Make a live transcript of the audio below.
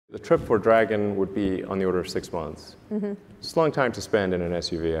The trip for Dragon would be on the order of 6 months. Mm-hmm. It's a long time to spend in an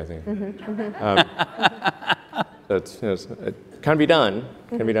SUV, I think. Mm-hmm. Mm-hmm. It can be done,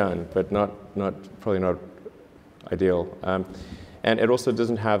 but probably not ideal. And it also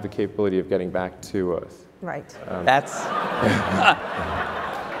doesn't have the capability of getting back to Earth. Right.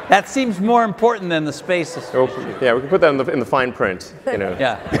 That seems more important than the space. Yeah, we can put that in the fine print. You know.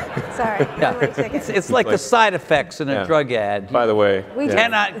 Yeah. Sorry. Yeah. It's like the side effects in a drug ad. By the way, we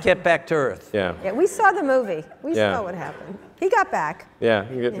cannot get back to Earth. Yeah. Yeah. We saw the movie. We saw what happened. He got back. Yeah.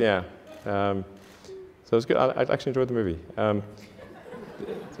 So it was good. I actually enjoyed the movie.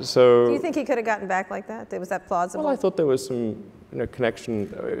 So. Do you think he could have gotten back like that? Was that plausible? Well, I thought there was some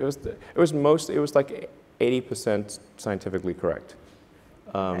connection. It was like 80% scientifically correct.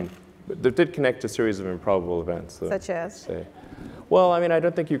 Okay. But it did connect a series of improbable events. Such as? Well, I mean, I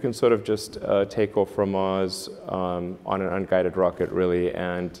don't think you can sort of just take off from Mars on an unguided rocket, really,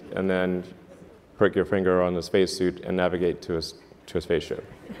 and then prick your finger on the spacesuit and navigate to a spaceship.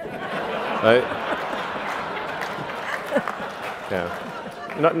 Right? Yeah.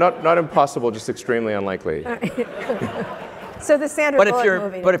 Not impossible, just extremely unlikely. So the Sandra Bullock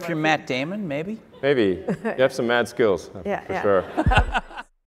movie. But if you're Matt Damon, maybe? Maybe. You have some mad skills, for sure.